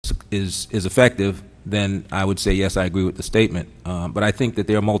is effective, then I would say yes, I agree with the statement. But I think that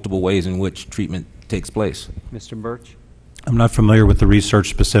there are multiple ways in which treatment takes place. Mr. Birch? I'm not familiar with the research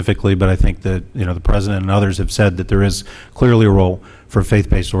specifically, but I think that the President and others have said that there is clearly a role for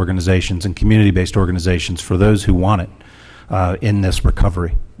faith-based organizations and community-based organizations for those who want it in this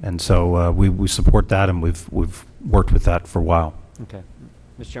recovery. And so we support that, and we've worked with that for a while. Okay.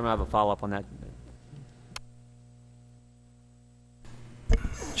 Mr. Chairman, I have a follow-up on that.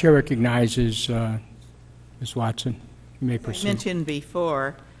 Chair recognizes Ms. Watson. You may proceed. I mentioned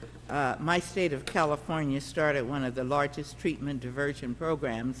before, my state of California started one of the largest treatment diversion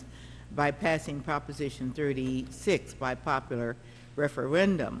programs by passing Proposition 36 by popular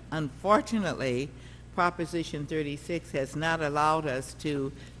referendum. Unfortunately, Proposition 36 has not allowed us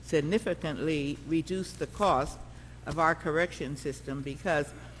to significantly reduce the cost of our correction system, because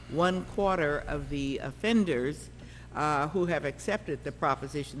 1/4 of the offenders who have accepted the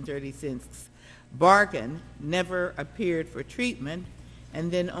Proposition 36 bargain never appeared for treatment,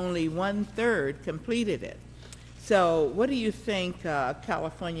 and then only 1/3 completed it. So what do you think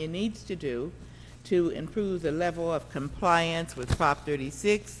California needs to do to improve the level of compliance with Prop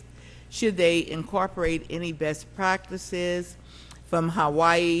 36? Should they incorporate any best practices from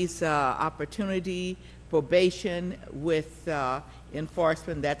Hawaii's opportunity, probation with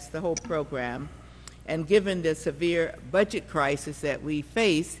enforcement? That's the whole program. And given the severe budget crisis that we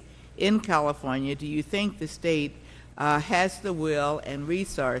face in California, do you think the state has the will and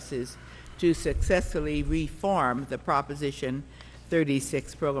resources to successfully reform the Proposition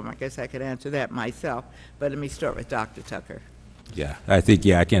 36 program? I guess I could answer that myself, but let me start with Dr. Tucker. Yeah, I think,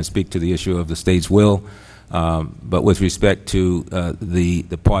 I can't speak to the issue of the state's will, but with respect to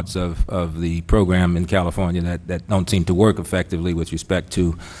the parts of the program in California that don't seem to work effectively with respect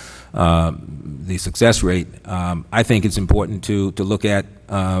to the success rate, I think it's important to look at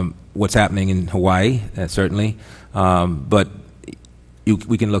what's happening in Hawaii, certainly, but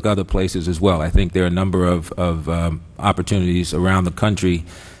we can look other places as well. I think there are a number of opportunities around the country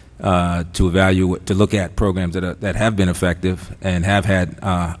to evaluate, to look at programs that have been effective and have had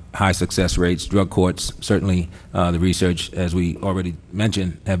high success rates. Drug courts, certainly, the research, as we already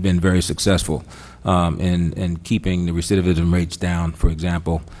mentioned, have been very successful in keeping the recidivism rates down, for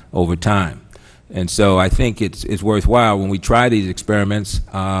example, over time. And so I think it's worthwhile when we try these experiments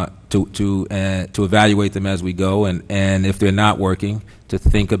to evaluate them as we go, and if they're not working, to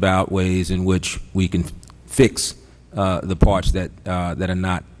think about ways in which we can fix the parts that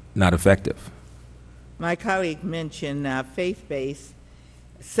are not effective. My colleague mentioned faith-based.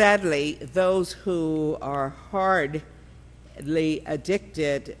 Sadly, those who are hardly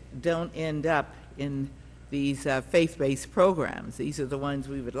addicted don't end up in these faith-based programs. These are the ones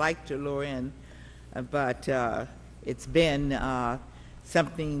we would like to lure in, but it's been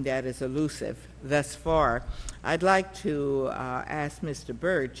something that is elusive thus far. I'd like to ask Mr.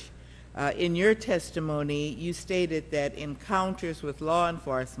 Birch, in your testimony, you stated that encounters with law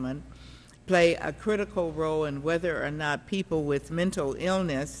enforcement play a critical role in whether or not people with mental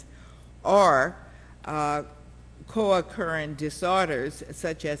illness or co-occurring disorders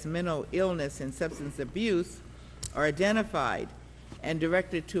such as mental illness and substance abuse are identified and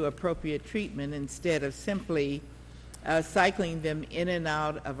directed to appropriate treatment instead of simply cycling them in and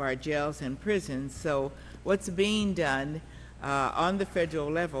out of our jails and prisons. So what's being done on the federal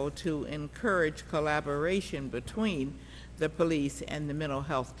level to encourage collaboration between the police and the mental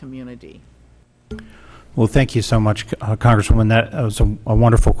health community? Well, thank you so much, Congresswoman. That was a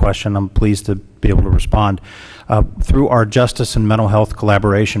wonderful question. I'm pleased to be able to respond. Through our Justice and Mental Health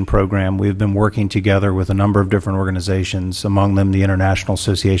Collaboration Program, we've been working together with a number of different organizations, among them the International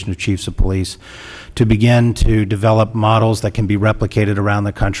Association of Chiefs of Police, to begin to develop models that can be replicated around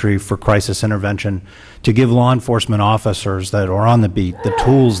the country for crisis intervention, to give law enforcement officers that are on the beat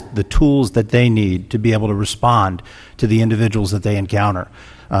the tools that they need to be able to respond to the individuals that they encounter.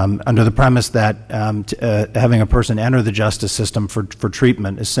 Under the premise that having a person enter the justice system for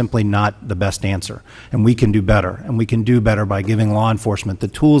treatment is simply not the best answer. And we can do better. And we can do better by giving law enforcement the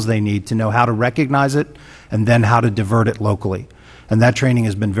tools they need to know how to recognize it and then how to divert it locally. And that training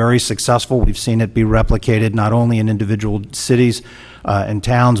has been very successful. We've seen it be replicated not only in individual cities and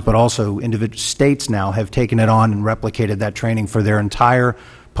towns, but also individual states now have taken it on and replicated that training for their entire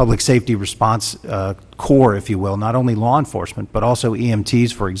public safety response corps, if you will, not only law enforcement, but also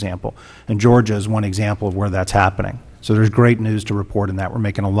EMTs, for example. And Georgia is one example of where that's happening. So there's great news to report in that. We're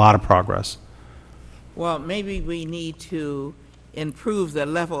making a lot of progress. Well, maybe we need to improve the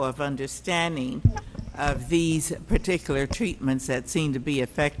level of understanding of these particular treatments that seem to be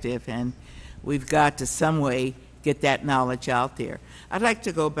effective, and we've got to some way get that knowledge out there. I'd like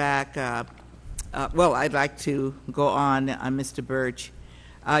to go back, I'd like to go on, Mr. Birch.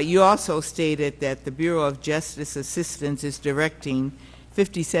 You also stated that the Bureau of Justice Assistance is directing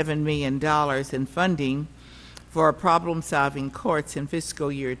 $57 million in funding for problem-solving courts in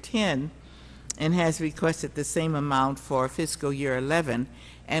fiscal year 10 and has requested the same amount for fiscal year 11.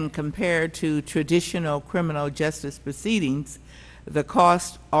 And compared to traditional criminal justice proceedings, the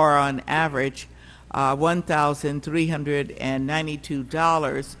costs are on average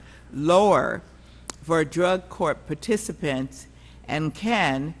 $1,392 lower for drug court participants and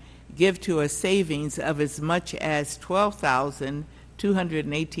can give to a savings of as much as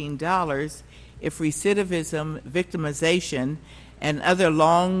 $12,218 if recidivism, victimization, and other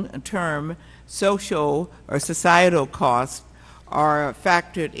long-term social or societal costs are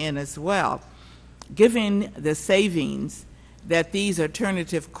factored in as well. Given the savings that these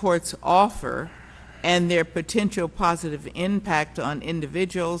alternative courts offer and their potential positive impact on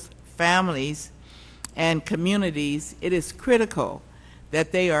individuals, families, and communities, it is critical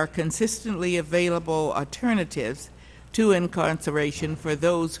that they are consistently available alternatives to incarceration for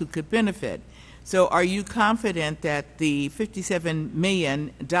those who could benefit. So are you confident that the $57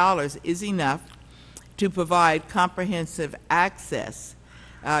 million is enough to provide comprehensive access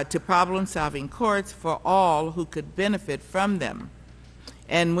to problem-solving courts for all who could benefit from them?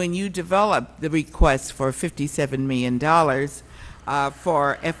 And when you developed the request for $57 million for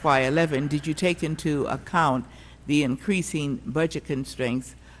FY11, did you take into account the increasing budget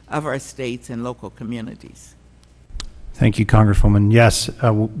constraints of our states and local communities? Thank you, Congresswoman. Yes,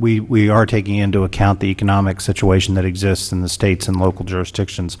 we are taking into account the economic situation that exists in the states and local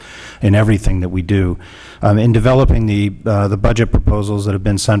jurisdictions in everything that we do. In developing the budget proposals that have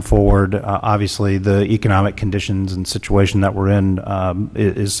been sent forward, obviously the economic conditions and situation that we're in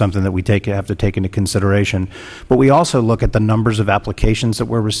is something that we have to take into consideration. But we also look at the numbers of applications that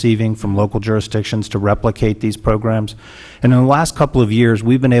we're receiving from local jurisdictions to replicate these programs. And in the last couple of years,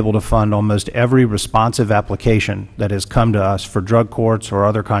 we've been able to fund almost every responsive application that has come to us for drug courts or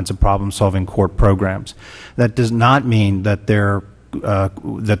other kinds of problem-solving court programs. That does not mean that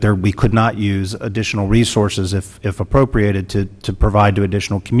we could not use additional resources if appropriated to provide to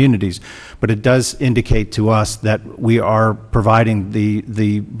additional communities, but it does indicate to us that we are providing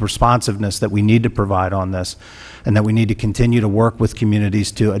the responsiveness that we need to provide on this, and that we need to continue to work with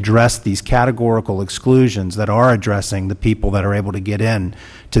communities to address these categorical exclusions that are addressing the people that are able to get in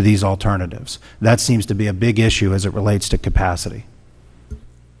to these alternatives. That seems to be a big issue as it relates to capacity.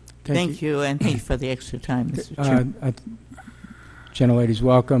 Thank you, and thank you for the extra time, Mr. Chair. Gentlelady's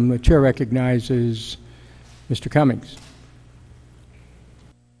welcome. The chair recognizes Mr. Cummings.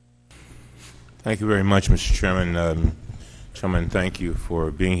 Thank you very much, Mr. Chairman. Chairman, thank you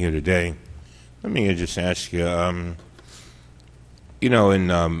for being here today. Let me just ask you, you know,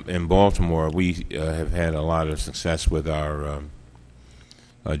 in Baltimore, we have had a lot of success with our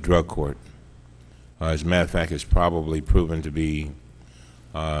drug court. As a matter of fact, it's probably proven to be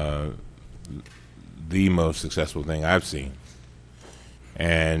the most successful thing I've seen.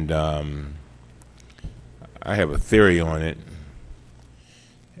 And I have a theory on it.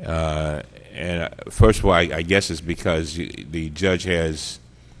 And first of all, I guess it's because the judge has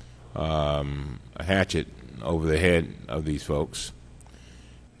a hatchet over the head of these folks,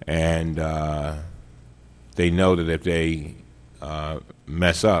 and they know that if they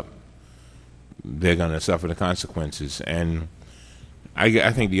mess up, they're going to suffer the consequences. And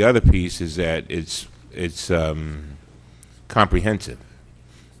I think the other piece is that it's comprehensive,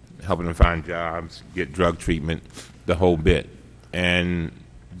 helping them find jobs, get drug treatment, the whole bit. And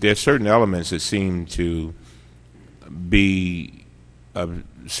there are certain elements that seem to be of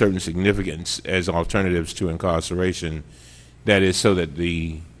certain significance as alternatives to incarceration. That is, so that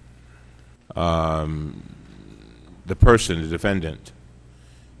the person, the defendant,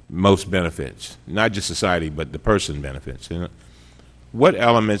 most benefits, not just society, but the person benefits. You know, what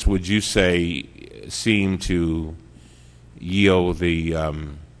elements would you say seem to yield the,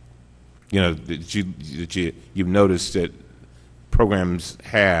 you know, that you've noticed that programs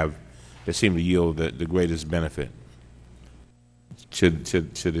have that seem to yield the greatest benefit to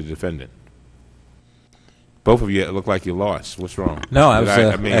the defendant? Both of you look like you lost. What's wrong? No, I was.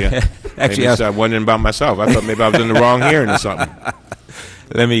 Actually, I was wondering about myself. I thought maybe I was in the wrong hearing or something.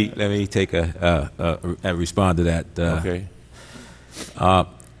 Let me take a respond to that. Okay. I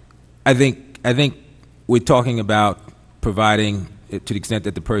think we're talking about providing, to the extent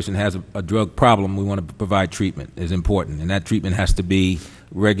that the person has a drug problem, we want to provide treatment is important, and that treatment has to be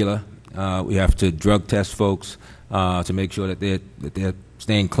regular. We have to drug test folks to make sure that they're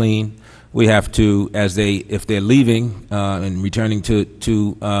staying clean. we have to, if they're leaving and returning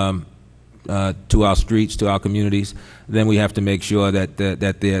to our streets, to our communities, then we have to make sure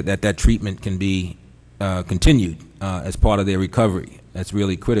that treatment can be continued as part of their recovery. That's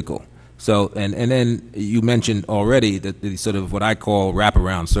really critical. So, and then you mentioned already that the sort of what I call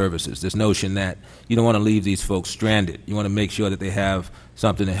wraparound services, this notion that you don't want to leave these folks stranded. You want to make sure that they have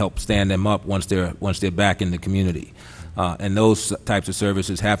something to help stand them up once they're back in the community. And those types of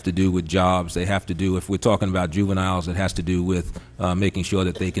services have to do with jobs. They have to do, if we're talking about juveniles, it has to do with making sure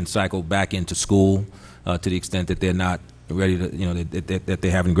that they can cycle back into school to the extent that they're not ready to, that they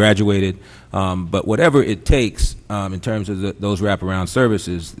haven't graduated. But whatever it takes in terms of those wraparound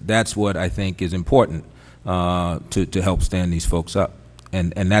services, that's what I think is important to help stand these folks up.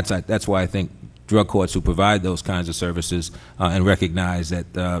 And that's why I think drug courts who provide those kinds of services and recognize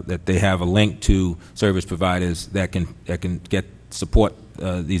that they have a link to service providers that can get support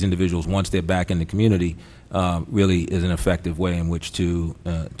these individuals once they're back in the community really is an effective way in which to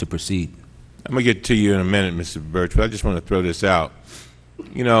proceed. I'm going to get to you in a minute, Mr. Birch, but I just want to throw this out.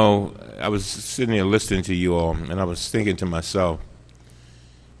 I was sitting here listening to you all, and I was thinking to myself,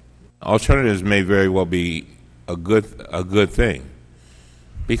 alternatives may very well be a good thing.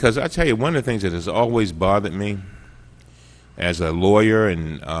 Because I tell you, one of the things that has always bothered me as a lawyer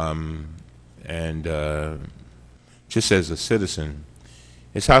and just as a citizen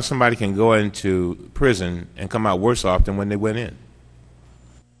is how somebody can go into prison and come out worse off than when they went in.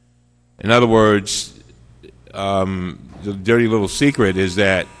 In other words, the dirty little secret is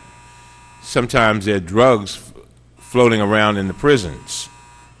that sometimes there are drugs floating around in the prisons.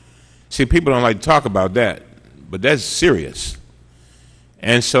 See, people don't like to talk about that, but that's serious.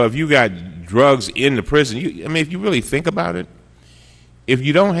 And so if you got drugs in the prison, if you really think about it, if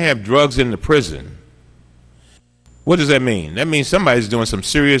you don't have drugs in the prison, what does that mean? That means somebody's doing some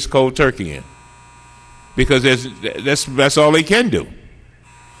serious cold turkey in, because that's all they can do.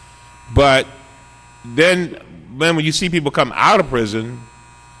 But then when you see people come out of prison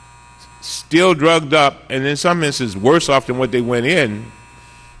still drugged up, and in some instances worse off than what they went in,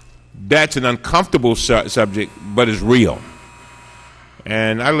 that's an uncomfortable subject, but it's real.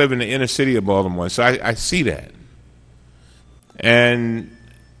 And I live in the inner city of Baltimore, so I see that. And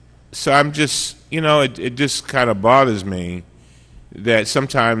so I'm just, it just kind of bothers me that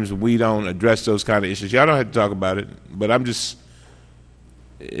sometimes we don't address those kind of issues. Y'all don't have to talk about it, but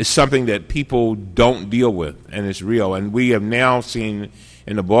it's something that people don't deal with, and it's real. And we have now seen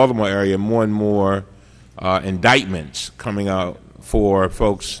in the Baltimore area more and more indictments coming out for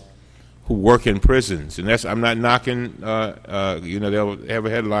folks who work in prisons. And I'm not knocking, they'll have a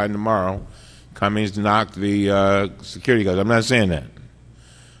headline tomorrow, Cummings knocked the security guards. I'm not saying that.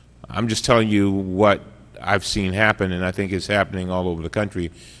 I'm just telling you what I've seen happen, and I think it's happening all over the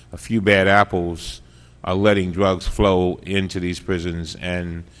country. A few bad apples are letting drugs flow into these prisons,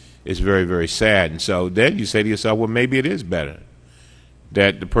 and it's very, very sad. And so then you say to yourself, well, maybe it is better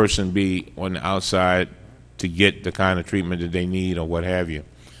that the person be on the outside to get the kind of treatment that they need or what have you.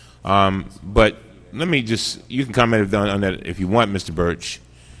 But let me you can comment on that if you want, Mr. Birch.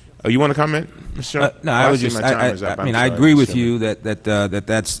 You want to comment, Mr. No, I agree with you that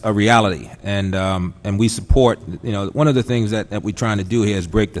that's a reality, and we support. One of the things that we're trying to do here is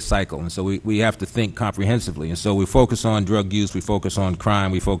break the cycle, and so we have to think comprehensively. And so we focus on drug use, we focus on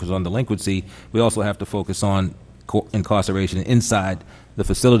crime, we focus on delinquency. We also have to focus on incarceration inside the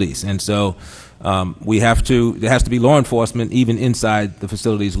facilities, and so there has to be law enforcement even inside the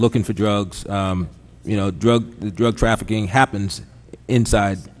facilities looking for drugs. Drug trafficking happens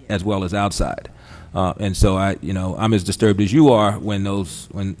inside as well as outside, and so I'm as disturbed as you are when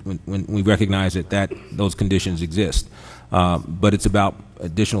we recognize that those conditions exist. But it's about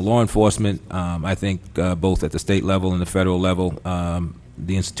additional law enforcement. I think both at the state level and the federal level,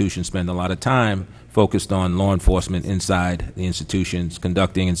 the institutions spend a lot of time focused on law enforcement inside the institutions,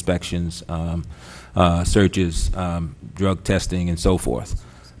 conducting inspections, searches, drug testing, and so forth.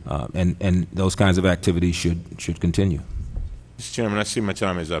 And those kinds of activities should continue. Mr. Chairman, I see my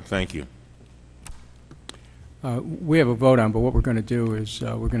time is up. Thank you. We have a vote on, but what we're going to do is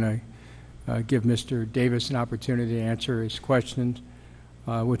we're going to give Mr. Davis an opportunity to answer his questions,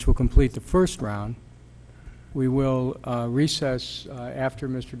 which will complete the first round. We will recess after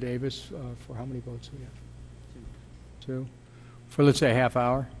Mr. Davis for how many votes do we have? Two. For, let's say, a half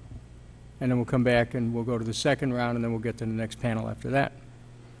hour. And then we'll come back and we'll go to the second round, and then we'll get to the next panel after that.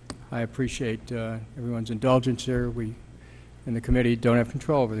 I appreciate everyone's indulgence here. We in the committee don't have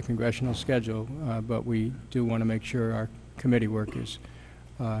control over the congressional schedule, but we do want to make sure our committee work is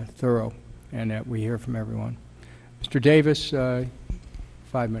thorough and that we hear from everyone. Mr. Davis, 5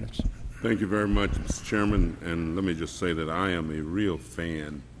 minutes. Thank you very much, Mr. Chairman. And let me just say that I am a real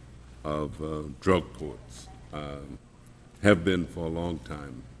fan of drug courts. Have been for a long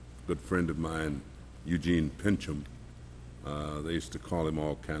time. A good friend of mine, Eugene Pincham, they used to call him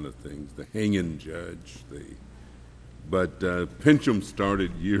all kind of things, the hanging judge. But Pincham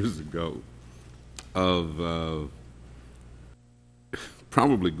started years ago of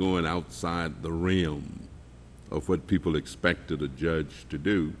probably going outside the realm of what people expected a judge to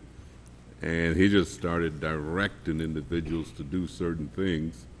do. And he just started directing individuals to do certain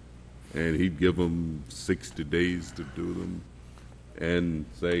things. And he'd give them 60 days to do them and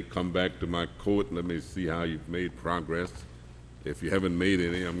say, come back to my court and let me see how you've made progress. If you haven't made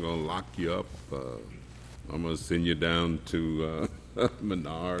any, I'm going to lock you up. I'm going to send you down to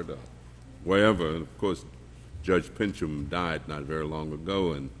Menard or wherever. And of course, Judge Pincham died not very long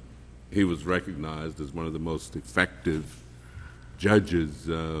ago, and he was recognized as one of the most effective judges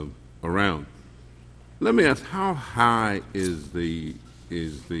around. Let me ask, how high is the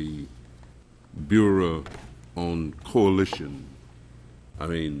Bureau on coalition? I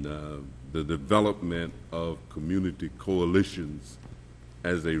mean, the development of community coalitions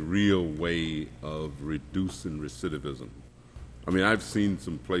as a real way of reducing recidivism. I mean, I've seen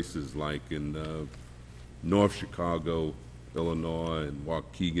some places like in North Chicago, Illinois, and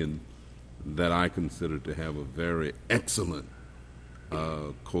Waukegan that I consider to have a very excellent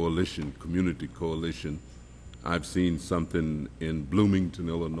coalition, community coalition. I've seen something in Bloomington,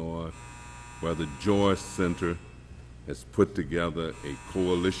 Illinois, where the Joy Center has put together a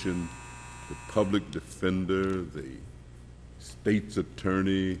coalition, the public defender, the state's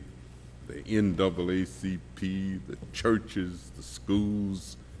attorney, the NAACP, the churches, the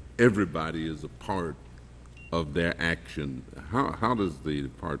schools, everybody is a part of their action. How does the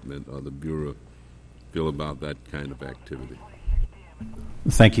department or the Bureau feel about that kind of activity?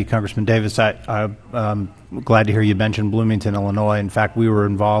 Thank you, Congressman Davis. I'm glad to hear you mention Bloomington, Illinois. In fact, we were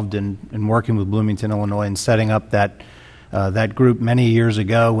involved in working with Bloomington, Illinois, and setting up that group many years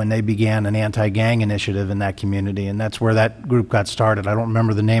ago when they began an anti-gang initiative in that community, and that's where that group got started. I don't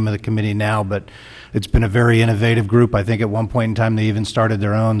remember the name of the committee now, but it's been a very innovative group. I think at one point in time they even started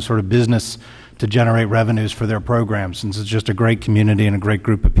their own sort of business to generate revenues for their programs, since it's just a great community and a great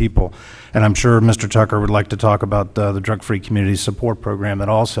group of people. And I'm sure Mr. Tucker would like to talk about the Drug-Free Community Support Program that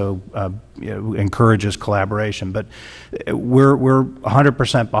also encourages collaboration. But we're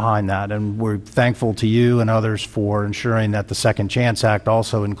 100% behind that, and we're thankful to you and others for ensuring that the Second Chance Act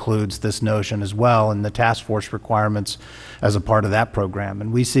also includes this notion as well, and the task force requirements as a part of that program.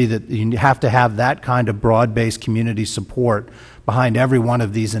 And we see that you have to have that kind of broad-based community support behind every one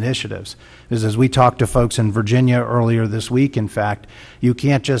of these initiatives. Because as we talked to folks in Virginia earlier this week, in fact, you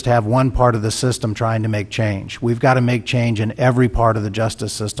can't just have one part of the system trying to make change. We've got to make change in every part of the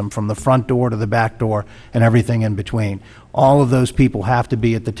justice system, from the front door to the back door and everything in between. All of those people have to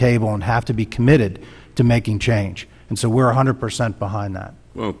be at the table and have to be committed to making change. And so we're 100% behind that.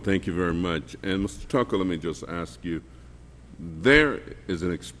 Well, thank you very much. And Mr. Tucker, let me just ask you, there is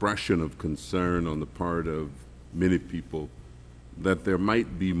an expression of concern on the part of many people that there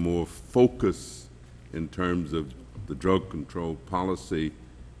might be more focus in terms of the drug control policy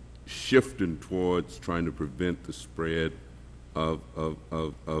shifting towards trying to prevent the spread of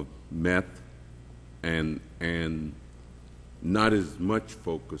meth and not as much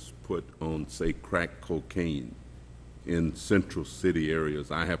focus put on, say, crack cocaine in central city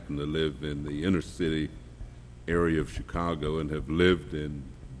areas. I happen to live in the inner city area of Chicago and have lived in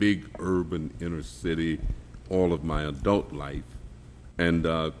big urban inner city all of my adult life. And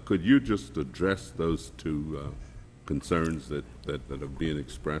could you just address those two concerns that are being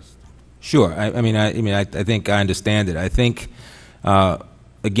expressed? Sure. I think I understand it. I think,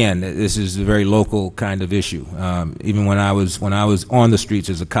 again, this is a very local kind of issue. Even when I was on the streets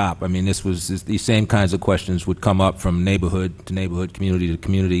as a cop, these same kinds of questions would come up from neighborhood to neighborhood, community to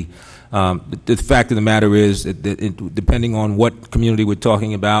community. The fact of the matter is that depending on what community we're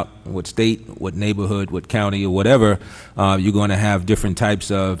talking about, what state, what neighborhood, what county, or whatever, you're going to have different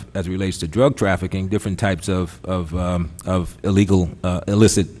types of, as it relates to drug trafficking, different types of illegal,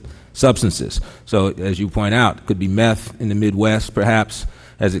 illicit substances. So, as you point out, it could be meth in the Midwest, perhaps,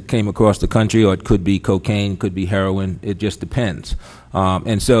 as it came across the country, or it could be cocaine, could be heroin. It just depends.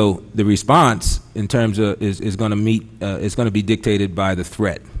 And so the response, in terms of, is going to be dictated by the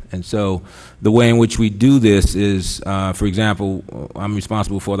threat. And so the way in which we do this is, for example, I'm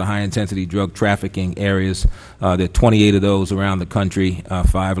responsible for the high-intensity drug trafficking areas. There are 28 of those around the country,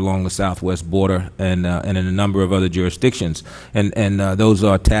 5 along the southwest border, and in a number of other jurisdictions. And those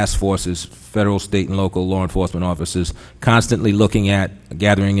are task forces, federal, state, and local law enforcement officers, constantly looking at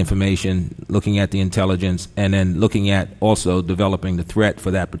gathering information, looking at the intelligence, and then looking at also developing the threat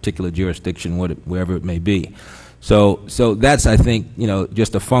for that particular jurisdiction, wherever it may be. So that's, I think,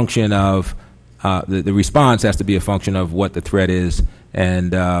 just a function of the response has to be a function of what the threat is,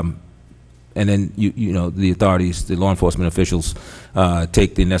 and then the authorities, the law enforcement officials,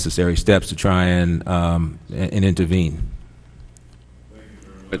 take the necessary steps to try and intervene. Thank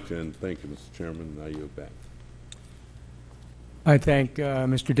you very much, and thank you, Mr. Chairman. Now yield back. I thank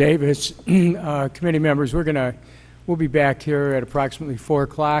Mr. Davis. Committee members, we'll be back here at approximately 4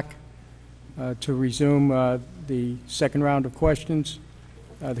 o'clock to resume the second round of questions.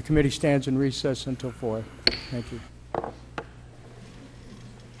 The committee stands in recess until 4. Thank you.